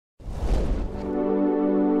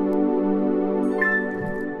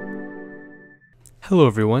Hello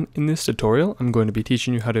everyone, in this tutorial I'm going to be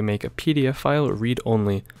teaching you how to make a PDF file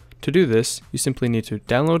read-only. To do this, you simply need to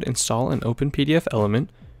download, install, and open PDFelement,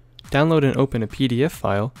 download and open a PDF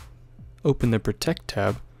file, open the Protect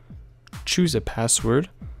tab, choose a password,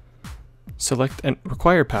 select and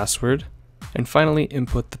require password, and finally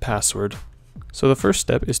input the password. So the first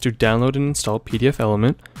step is to download and install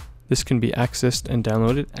PDFelement. This can be accessed and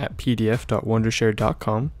downloaded at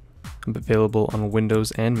pdf.wondershare.com. I'm available on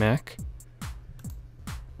Windows and Mac.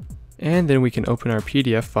 And then we can open our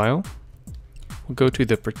PDF file. We'll go to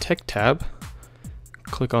the Protect tab,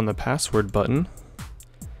 click on the password button,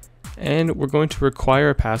 and we're going to require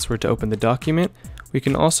a password to open the document. We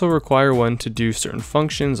can also require one to do certain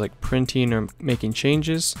functions like printing or making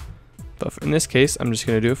changes, but in this case I'm just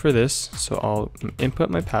going to do it for this. So I'll input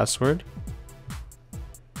my password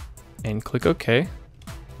and click OK.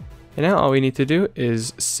 And now all we need to do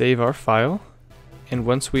is save our file, and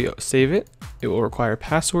once we save it, it will require a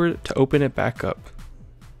password to open it back up.